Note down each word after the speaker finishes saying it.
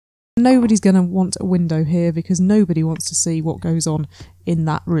Nobody's going to want a window here because nobody wants to see what goes on in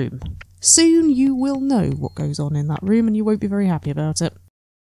that room. Soon you will know what goes on in that room and you won't be very happy about it.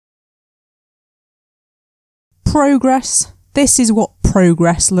 Progress. This is what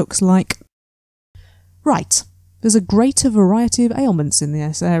progress looks like. Right. There's a greater variety of ailments in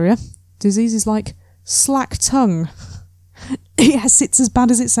this area. Diseases like slack tongue. Yes, it's as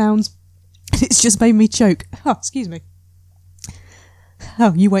bad as it sounds. It's just made me choke. Oh, excuse me.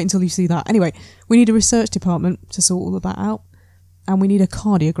 Oh, you wait until you see that. Anyway, we need a research department to sort all of that out. And we need a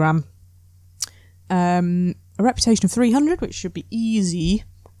cardiogram. A reputation of 300, which should be easy.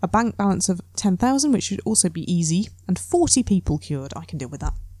 A bank balance of 10,000, which should also be easy. And 40 people cured. I can deal with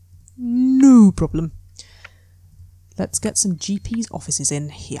that. No problem. Let's get some GP's offices in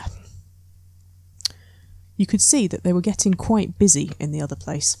here. You could see that they were getting quite busy in the other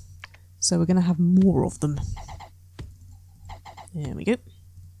place. So we're going to have more of them. There we go.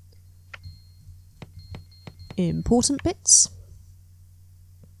 Important bits.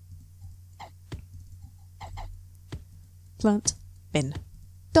 Plant. Bin.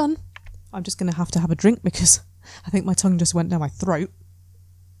 Done. I'm just going to have a drink because I think my tongue just went down my throat.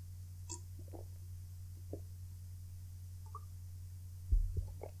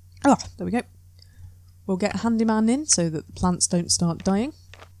 Ah, there we go. We'll get Handyman in so that the plants don't start dying.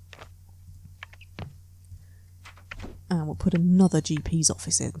 And we'll put another GP's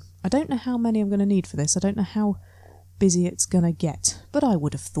office in. I don't know how many I'm going to need for this. I don't know how busy it's going to get. But I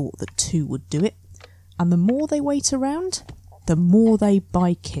would have thought that 2 would do it. And the more they wait around, the more they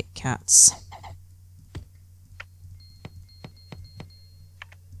buy Kit Kats.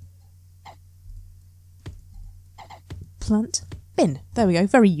 Plant. Bin. There we go.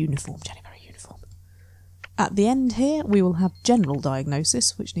 Very uniform, Jenny. Very uniform. At the end here, we will have general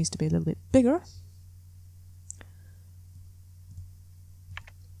diagnosis, which needs to be a little bit bigger.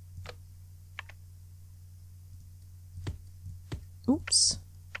 Oops.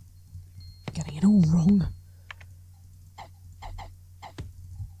 Getting it all wrong.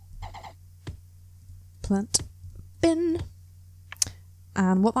 Plant. Bin.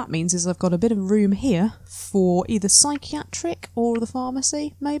 And what that means is I've got a bit of room here for either psychiatric or the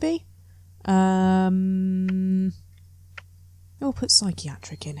pharmacy, maybe. We'll put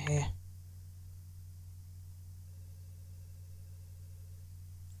psychiatric in here.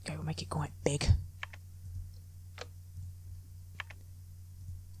 Okay, we'll make it quite big.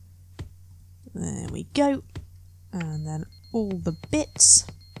 There we go. And then all the bits.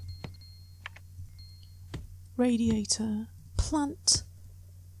 Radiator, plant,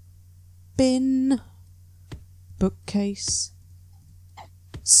 bin, bookcase,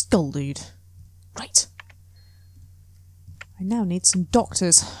 skull dude. Right. I now need some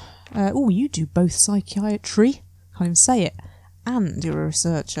doctors. Oh, you do both psychiatry. Can't even say it. And you're a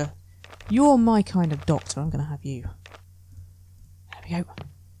researcher. You're my kind of doctor. I'm going to have you. There we go.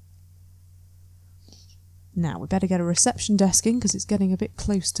 Now, we better get a reception desk in because it's getting a bit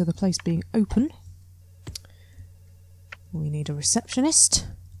close to the place being open. We need a receptionist.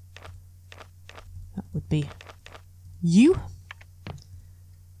 That would be you.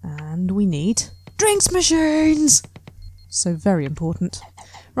 And we need drinks machines! So very important.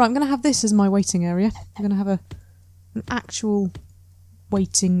 Right, I'm going to have this as my waiting area. I'm going to have an actual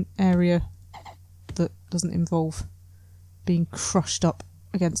waiting area that doesn't involve being crushed up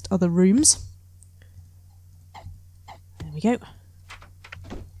against other rooms. There we go.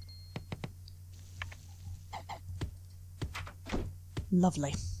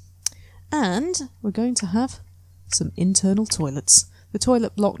 Lovely. And we're going to have some internal toilets. The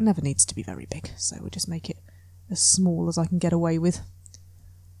toilet block never needs to be very big, so we'll just make it as small as I can get away with.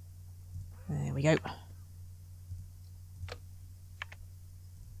 There we go.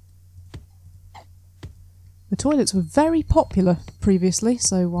 The toilets were very popular previously,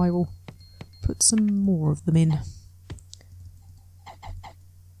 so I will put some more of them in.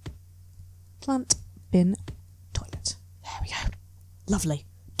 Plant, bin, toilet. There we go. Lovely.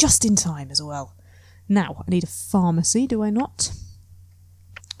 Just in time as well. Now, I need a pharmacy, do I not?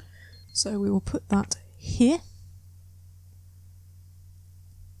 So we will put that here.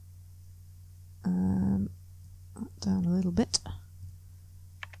 That down a little bit.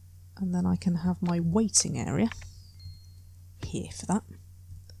 And then I can have my waiting area here for that.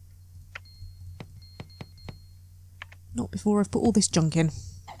 Not before I've put all this junk in.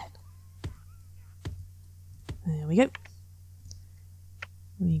 There we go.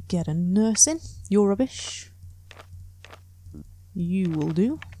 We get a nurse in. You're rubbish. You will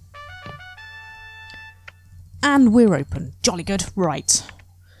do. And we're open. Jolly good. Right.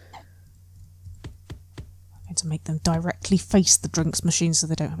 I'm going to make them directly face the drinks machine so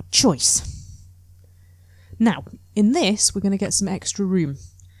they don't have a choice. Now, in this, we're going to get some extra room.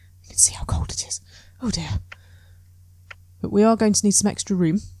 You can see how cold it is. Oh dear. But we are going to need some extra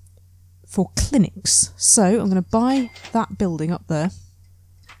room for clinics. So I'm going to buy that building up there.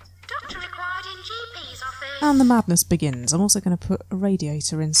 Doctor required in GP's office. And the madness begins. I'm also going to put a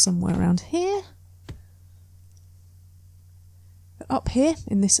radiator in somewhere around here. Up here,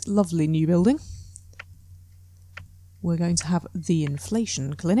 in this lovely new building, we're going to have the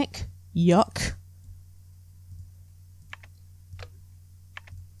inflation clinic. Yuck.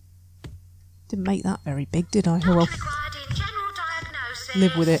 Didn't make that very big, did I? Oh well.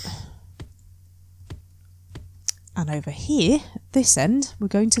 Live with it. And over here, at this end, we're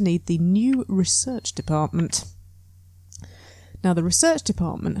going to need the new research department. Now, the research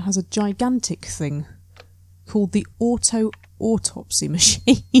department has a gigantic thing called the autopsy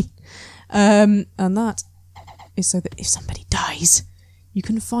machine. And that is so that if somebody dies, you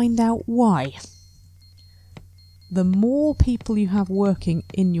can find out why. The more people you have working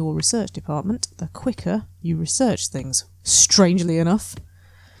in your research department, the quicker you research things, strangely enough.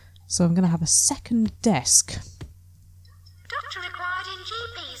 So I'm going to have a second desk. Doctor required in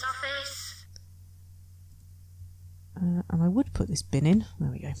GP's office. And I would put this bin in. There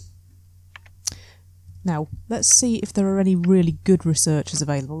we go. Now, let's see if there are any really good researchers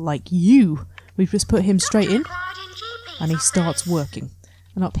available, like you. We've just put him straight in, and he starts working.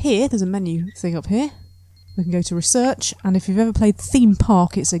 And up here, there's a menu thing up here. We can go to research, and if you've ever played Theme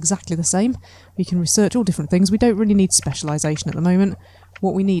Park, it's exactly the same. We can research all different things. We don't really need specialisation at the moment.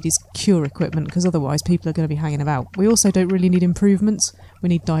 What we need is cure equipment, because otherwise people are going to be hanging about. We also don't really need improvements. We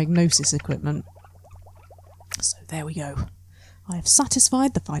need diagnosis equipment. So there we go. I have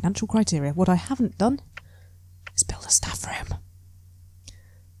satisfied the financial criteria. What I haven't done is build a staff room.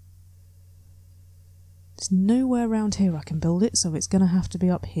 There's nowhere around here I can build it, so it's going to have to be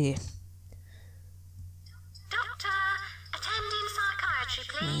up here. Doctor, attending psychiatry,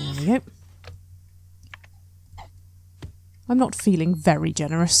 please. There we go. I'm not feeling very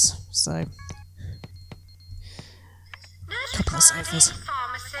generous, so... Nurse couple of required in sofas.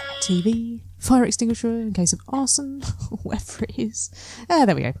 pharmacy. TV, fire extinguisher in case of arson, whatever it is.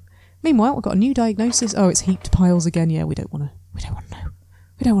 There we go. Meanwhile, I've got a new diagnosis. Oh, it's heaped piles again. Yeah, we don't want to know. We don't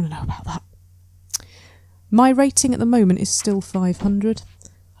want to know about that. My rating at the moment is still 500.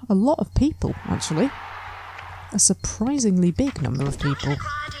 I have a lot of people, actually. A surprisingly big number of people.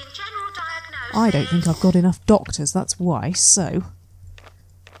 Required in general diagnosis. I don't think I've got enough doctors, that's why, so...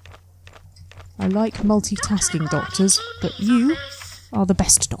 I like multitasking doctors, but you are the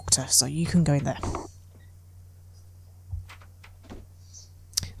best doctor, so you can go in there.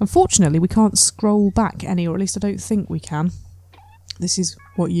 Unfortunately, we can't scroll back any, or at least I don't think we can. This is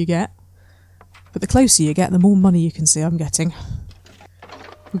what you get. But the closer you get, the more money you can see I'm getting.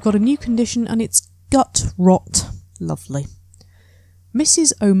 We've got a new condition, and it's gut rot. Lovely.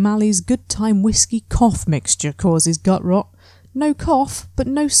 Mrs. O'Malley's Good Time Whiskey cough mixture causes gut rot. No cough, but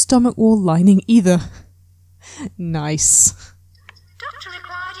no stomach wall lining either. Nice. Doctor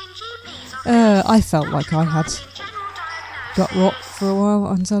required in GP's office. I felt like I had In general diagnosis. gut rot for a while,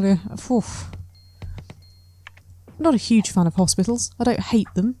 I can tell you. Oof. Not a huge fan of hospitals. I don't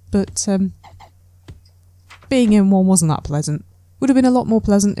hate them, but being in one wasn't that pleasant. Would have been a lot more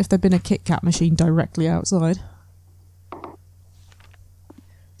pleasant if there'd been a Kit Kat machine directly outside.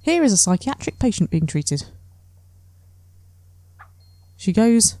 Here is a psychiatric patient being treated. She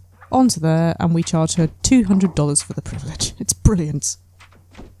goes onto there and we charge her $200 for the privilege. It's brilliant.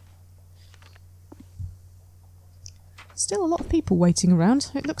 Still a lot of people waiting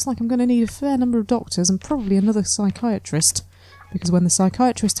around. It looks like I'm going to need a fair number of doctors and probably another psychiatrist, because when the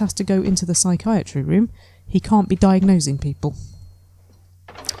psychiatrist has to go into the psychiatry room, he can't be diagnosing people.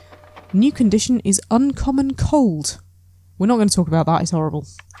 New condition is uncommon cold. We're not going to talk about that, it's horrible.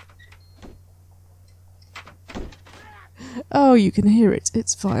 Oh, you can hear it.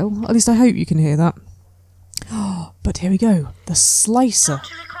 It's vile. At least I hope you can hear that. Oh, but here we go. The slicer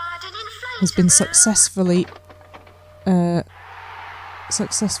Doctor required in inflated has been room.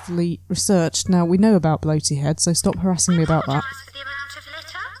 successfully researched. Now, we know about bloaty head, so stop harassing me about that. Apologise for the amount of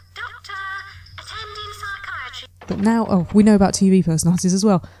litter. Doctor, attending psychiatry. But now, oh, we know about TV personalities as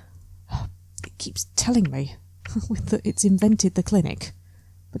well. It keeps telling me that it's invented the clinic,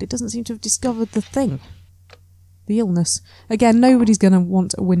 but it doesn't seem to have discovered the thing. The illness. Again, nobody's going to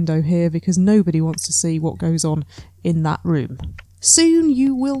want a window here because nobody wants to see what goes on in that room. Soon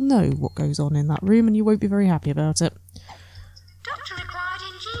you will know what goes on in that room and you won't be very happy about it. Doctor required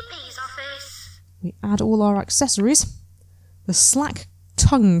in GP's office. We add all our accessories. The slack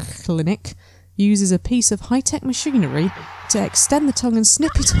tongue clinic uses a piece of high-tech machinery to extend the tongue and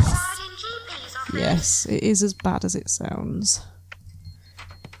snip it off. Required in GP's office. Yes, it is as bad as it sounds.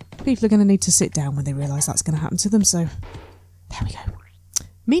 People are going to need to sit down when they realise that's going to happen to them, so there we go.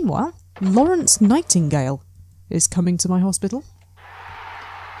 Meanwhile, Lawrence Nightingale is coming to my hospital.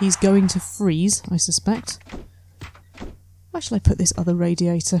 He's going to freeze, I suspect. Where shall I put this other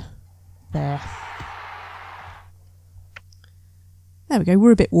radiator? There. There we go,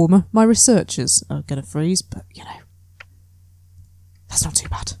 we're a bit warmer. My researchers are going to freeze, but, you know, that's not too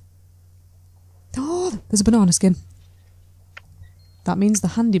bad. Oh, there's a banana skin. That means the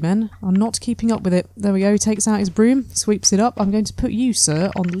handymen are not keeping up with it. There we go, he takes out his broom, sweeps it up. I'm going to put you,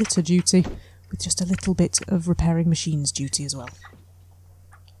 sir, on litter duty, with just a little bit of repairing machines duty as well.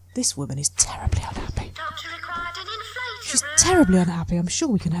 This woman is terribly unhappy. Doctor required an inflator She's room. terribly unhappy. I'm sure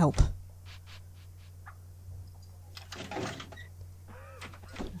we can help.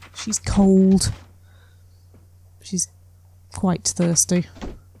 She's cold. She's quite thirsty.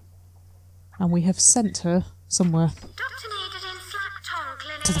 And we have sent her somewhere. Doctor needed in Slack Tongue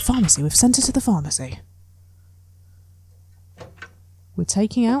Clinic. To the pharmacy. We've sent her to the pharmacy. We're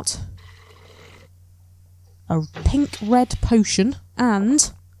taking out a pink-red potion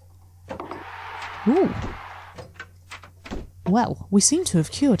and... Ooh. Well, we seem to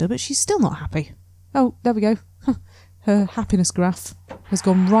have cured her, but she's still not happy. Oh, there we go. Her happiness graph has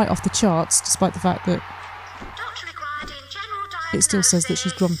gone right off the charts, despite the fact that Doctor required in general it still says that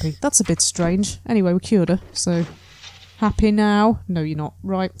she's diagnosis. grumpy. That's a bit strange. Anyway, we cured her, so... Happy now? No, you're not.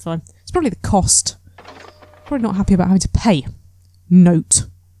 Right, fine. It's probably the cost. Probably not happy about having to pay. Note.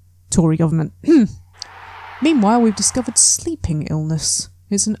 Tory government. Meanwhile, we've discovered sleeping illness.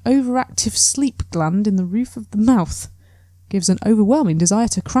 It's an overactive sleep gland in the roof of the mouth. Gives an overwhelming desire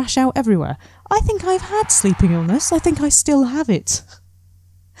to crash out everywhere. I think I've had sleeping illness. I think I still have it.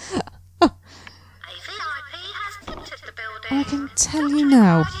 A VIP has entered the building. I can tell you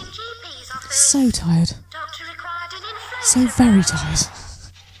now. Required in GP's office. So tired. Doctor required an inflator So room. very tired.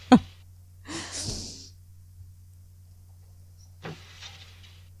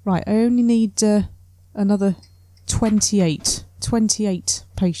 Right, I only need another 28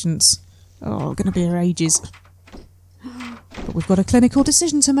 patients. Oh, going to be here ages. But we've got a clinical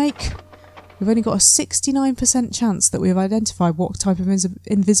decision to make. We've only got a 69% chance that we have identified what type of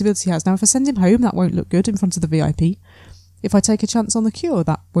invisibility he has. Now, if I send him home, that won't look good in front of the VIP. If I take a chance on the cure,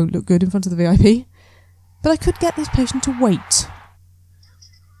 that won't look good in front of the VIP. But I could get this patient to wait.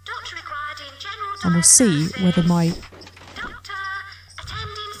 Doctor required in general And we'll see whether my... Doctor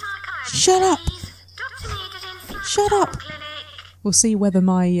attending psychiatry. Shut up! Doctor needed in Slack Shut Tongue up! Clinic. We'll see whether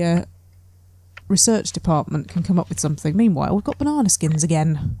my research department can come up with something. Meanwhile, we've got banana skins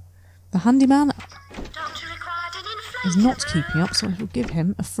again. The handyman Doctor required an inflator is not room. keeping up, so I shall give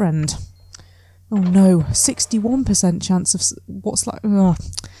him a friend. Oh no, 61% chance of what's like... Ugh.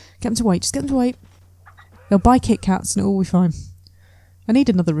 Get them to wait, just get them to wait. They'll buy Kit Kats and it'll all be fine. I need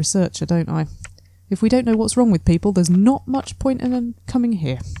another researcher, don't I? If we don't know what's wrong with people, there's not much point in them coming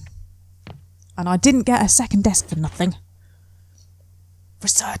here. And I didn't get a second desk for nothing.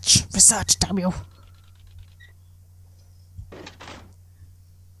 Research, damn you.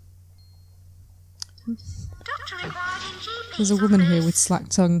 Doctor required in GP's There's a woman here office. with slack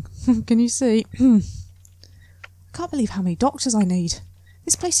tongue. Can you see? I can't believe how many doctors I need.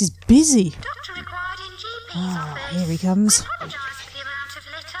 This place is busy. Doctor required in GP's Ah, office. here he comes. Apologise for the amount of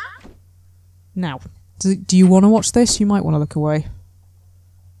litter. Now, do you want to watch this? You might want to look away.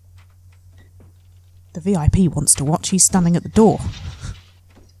 The VIP wants to watch. He's standing at the door.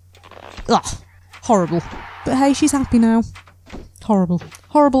 Ugh, horrible. But hey, she's happy now. Horrible.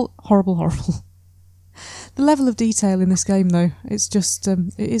 Horrible, horrible, horrible. The level of detail in this game, though, it's just,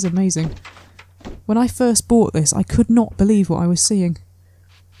 it is amazing. When I first bought this, I could not believe what I was seeing.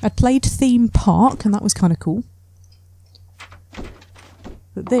 I'd played Theme Park, and that was kind of cool.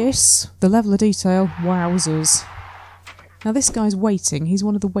 But this, the level of detail, wowzers. Now this guy's waiting, he's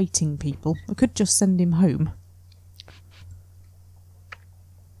one of the waiting people. I could just send him home.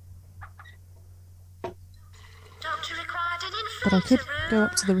 Doctor required an But I could inflator go room.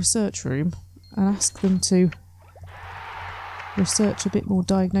 up to the research room and ask them to research a bit more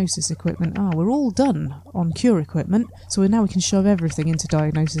diagnosis equipment. Ah, we're all done on cure equipment, so now we can shove everything into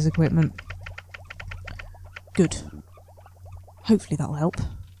diagnosis equipment. Good. Hopefully that'll help.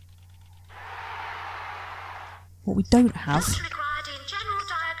 What we don't have Doctor required in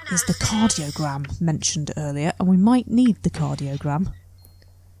general is the diagnosis. cardiogram mentioned earlier, and we might need the cardiogram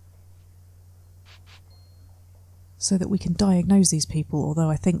so that we can diagnose these people, although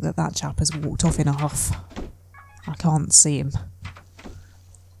I think that that chap has walked off in a huff. I can't see him.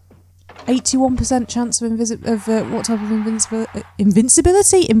 81% chance of what type of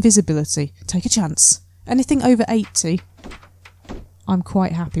invincibility? Invisibility. Take a chance. Anything over 80, I'm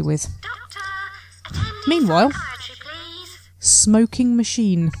quite happy with. Meanwhile, smoking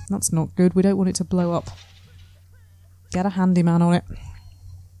machine. That's not good. We don't want it to blow up. Get a handyman on it.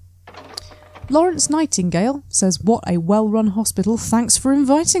 Lawrence Nightingale says, "What a well-run hospital. Thanks for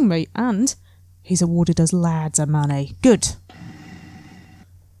inviting me." And he's awarded us loads of money. Good.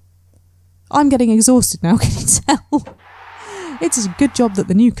 I'm getting exhausted now, can you tell? It's a good job that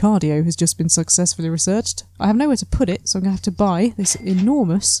the new cardio has just been successfully researched. I have nowhere to put it, so I'm going to have to buy this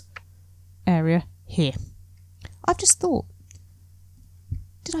enormous area here. I've just thought,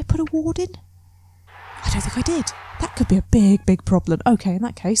 did I put a ward in? I don't think I did. That could be a big, big problem. Okay, in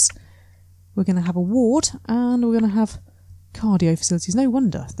that case, we're going to have a ward and we're going to have cardio facilities. No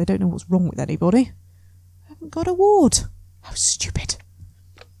wonder they don't know what's wrong with anybody. I haven't got a ward. How stupid.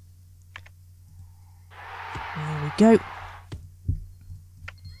 There we go.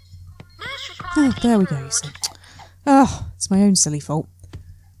 Oh, there we go, you see. Oh, it's my own silly fault.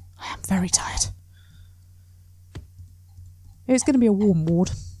 I am very tired. It's going to be a warm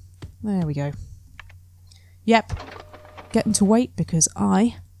ward. There we go. Yep. Getting to wait because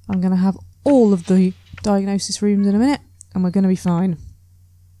I'm going to have all of the diagnosis rooms in a minute and we're going to be fine.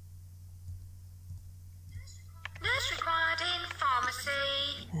 Nurse required in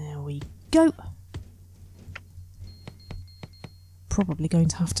pharmacy. There we go. Probably going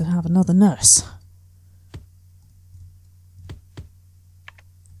to have another nurse.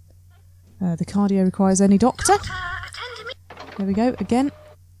 The cardio requires any doctor. There we go, again.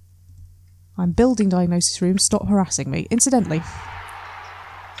 I'm building diagnosis rooms, stop harassing me. Incidentally,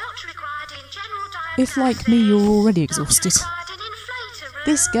 if like me you're already exhausted,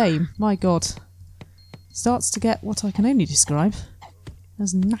 this game, my god, starts to get what I can only describe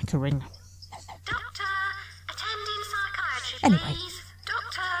as knackering. Anyway,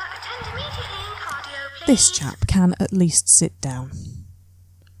 this chap can at least sit down.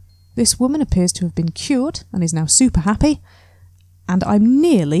 This woman appears to have been cured and is now super happy, and I'm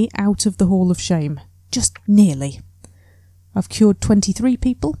nearly out of the Hall of Shame. Just nearly. I've cured 23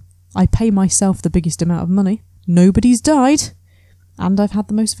 people, I pay myself the biggest amount of money, nobody's died, and I've had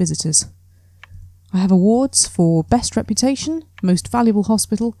the most visitors. I have awards for Best Reputation, Most Valuable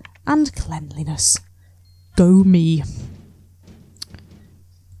Hospital, and Cleanliness. Go me.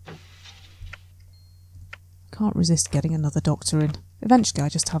 Can't resist getting another doctor in. Eventually I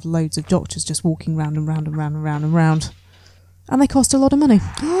just have loads of doctors just walking round and round and round and round and round. And they cost a lot of money.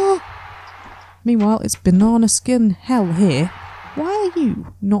 Meanwhile, it's banana skin hell here. Why are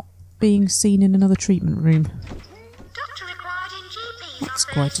you not being seen in another treatment room? That's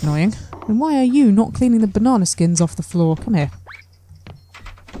quite annoying. And why are you not cleaning the banana skins off the floor? Come here.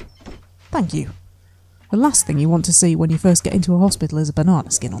 Thank you. The last thing you want to see when you first get into a hospital is a banana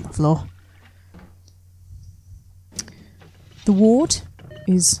skin on the floor. The ward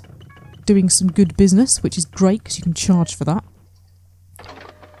is doing some good business, which is great because you can charge for that.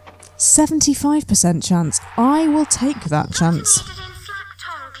 75% chance. I will take that chance.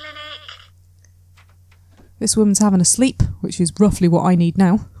 This woman's having a sleep, which is roughly what I need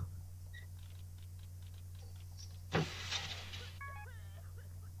now.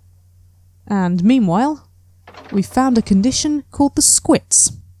 And meanwhile, we found a condition called the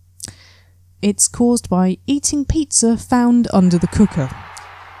squits. It's caused by eating pizza found under the cooker.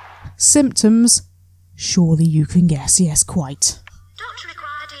 Symptoms, surely you can guess. Yes, quite. Doctor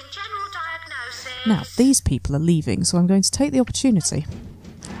required in general diagnosis. Now, these people are leaving, so I'm going to take the opportunity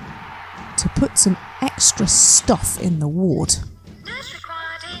to put some extra stuff in the ward. Nurse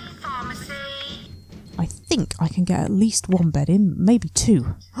required in pharmacy. I think I can get at least one bed in, maybe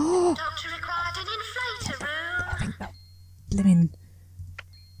two. Doctor required in inflator room. I think that blimmin'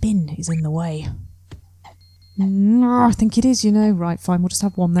 bin is in the way. No, I think it is, you know. Right, fine, we'll just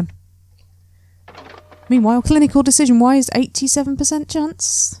have one then. Meanwhile, clinical decision-wise, 87%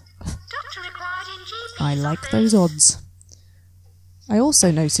 chance. Doctor required in GP. I like those odds. I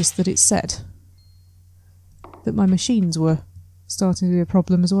also noticed that it said that my machines were starting to be a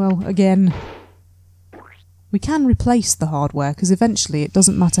problem as well, again. We can replace the hardware, because eventually it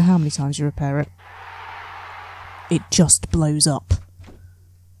doesn't matter how many times you repair it. It just blows up.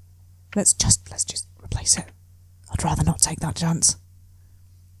 Let's just replace it. I'd rather not take that chance.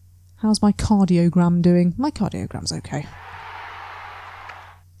 How's my cardiogram doing? My cardiogram's okay.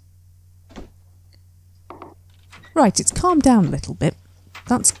 Right, it's calmed down a little bit.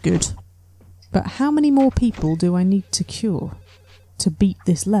 That's good. But how many more people do I need to cure to beat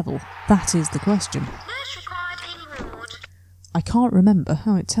this level? That is the question. Nurse required in ward. I can't remember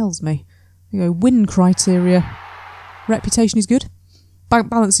how it tells me. There you go. Win criteria. Reputation is good. Bank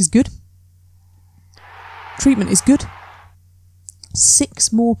balance is good. Treatment is good.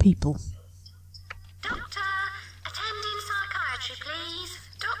 6 more people. Doctor, attend in psychiatry, please.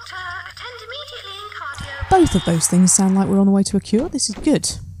 Doctor, attend immediately in cardio. Both of those things sound like we're on the way to a cure. This is good.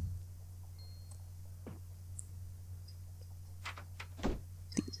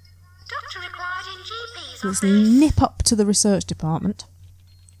 Doctor required in GP's Let's office. nip up to the research department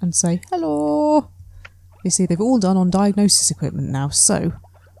and say, hello. You see, they've all done on diagnosis equipment now, so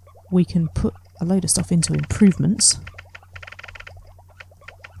we can put a load of stuff into improvements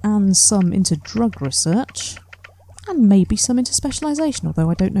and some into drug research and maybe some into specialisation, although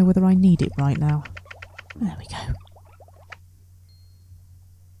I don't know whether I need it right now. There we go.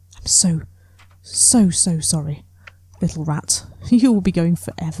 I'm so sorry, little rat. You will be going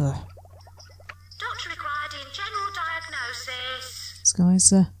forever. Doctor required in general diagnosis. This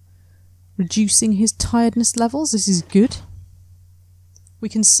guy's reducing his tiredness levels. This is good. We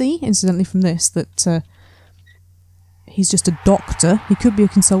can see, incidentally, from this that he's just a doctor. He could be a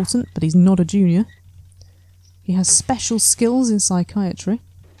consultant, but he's not a junior. He has special skills in psychiatry.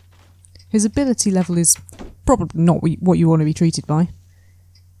 His ability level is probably not what you want to be treated by.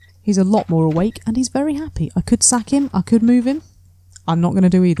 He's a lot more awake, and he's very happy. I could sack him, I could move him. I'm not going to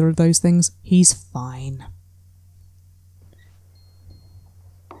do either of those things. He's fine.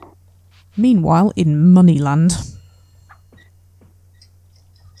 Meanwhile, in Moneyland...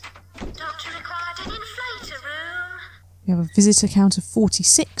 Doctor required an inflator room. We have a visitor count of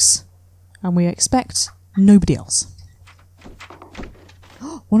 46, and we expect nobody else.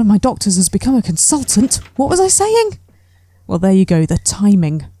 One of my doctors has become a consultant. What was I saying? Well, there you go, the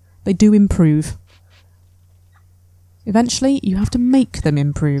timing. They do improve. Eventually, you have to make them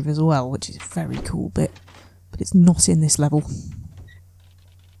improve as well, which is a very cool bit, but it's not in this level.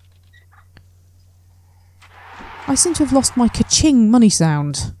 I seem to have lost my ka-ching money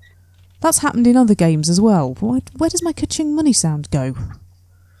sound. That's happened in other games as well. Where does my ka-ching money sound go?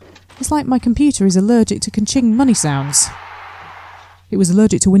 It's like my computer is allergic to ka-ching money sounds. It was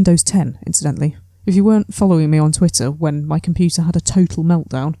allergic to Windows 10, incidentally. If you weren't following me on Twitter when my computer had a total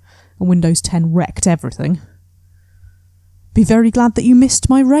meltdown and Windows 10 wrecked everything, be very glad that you missed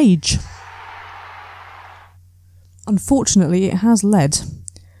my rage. Unfortunately, it has led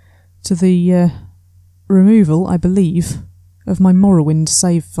to the removal, I believe, of my Morrowind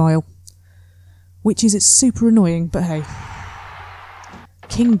save file. Which is super annoying, but hey.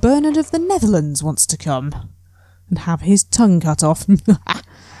 King Bernard of the Netherlands wants to come and have his tongue cut off.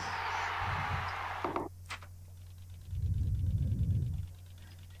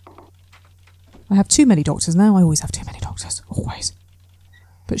 I have too many doctors now. I always have too many doctors. Always.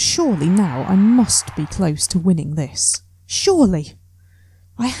 But surely now I must be close to winning this. Surely.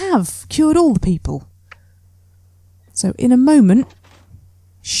 I have cured all the people. So in a moment,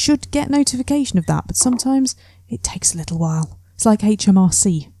 should get notification of that, but sometimes it takes a little while. It's like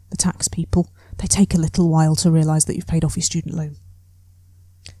HMRC, the tax people. They take a little while to realise that you've paid off your student loan.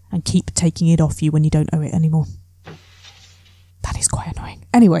 And keep taking it off you when you don't owe it anymore. That is quite annoying.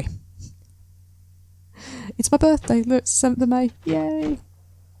 Anyway. It's my birthday. Look, 7th of May. Yay.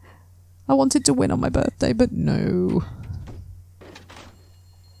 I wanted to win on my birthday, but no.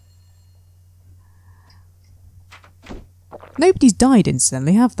 Nobody's died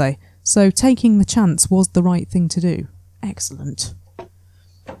incidentally, have they? So taking the chance was the right thing to do. Excellent.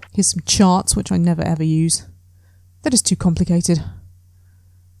 Here's some charts, which I never ever use. They're just too complicated.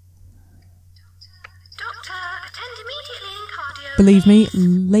 Doctor, attend immediately in cardio. Believe me,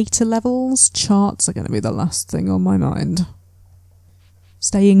 later levels, charts are going to be the last thing on my mind.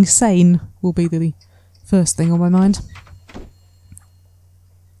 Staying sane will be the first thing on my mind.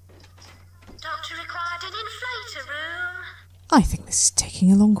 Doctor required an inflator room. I think this is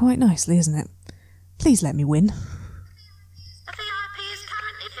taking along quite nicely, isn't it? Please let me win. A VIP is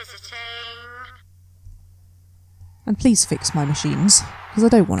currently visiting. And please fix my machines, because I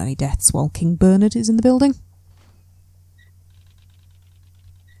don't want any deaths while King Bernard is in the building.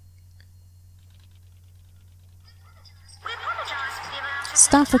 We apologise for the amount of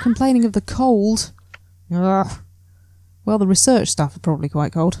Staff are complaining of the cold. Ugh. Well, the research staff are probably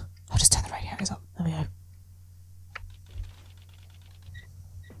quite cold. I'll just turn the radiators up. There we go.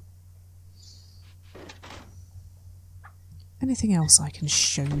 Anything else I can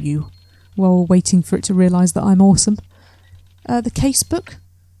show you while we're waiting for it to realise that I'm awesome? The casebook.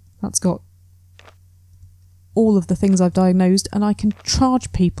 That's got all of the things I've diagnosed, and I can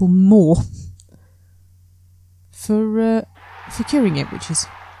charge people more for curing it, which is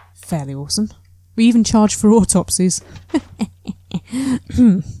fairly awesome. We even charge for autopsies.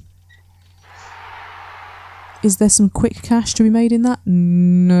 Is there some quick cash to be made in that?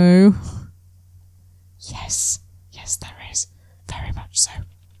 No. Yes. Yes, there is. Very much so.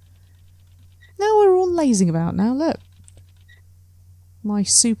 Now we're all lazing about now, look. My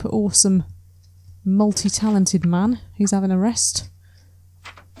super awesome, multi-talented man who's having a rest.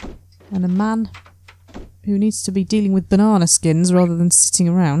 And a man who needs to be dealing with banana skins rather than sitting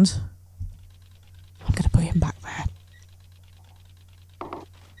around. I'm going to put him back there.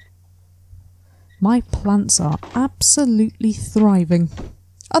 My plants are absolutely thriving.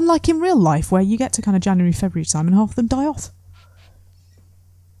 Unlike in real life, where you get to kind of January, February time and half of them die off.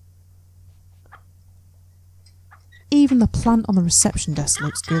 Even the plant on the reception desk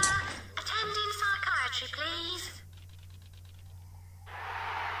looks good. Attending psychiatry,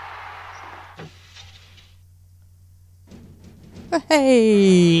 please.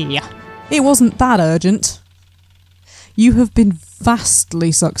 Hey! It wasn't that urgent. You have been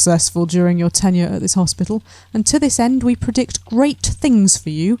vastly successful during your tenure at this hospital, and to this end we predict great things for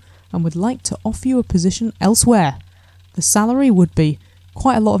you and would like to offer you a position elsewhere. The salary would be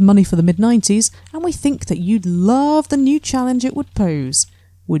quite a lot of money for the mid-90s, and we think that you'd love the new challenge it would pose.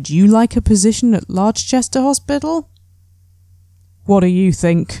 Would you like a position at Larchester Hospital? What do you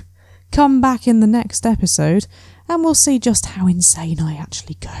think? Come back in the next episode, and we'll see just how insane I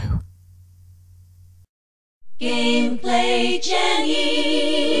actually go. Gameplay Jenny.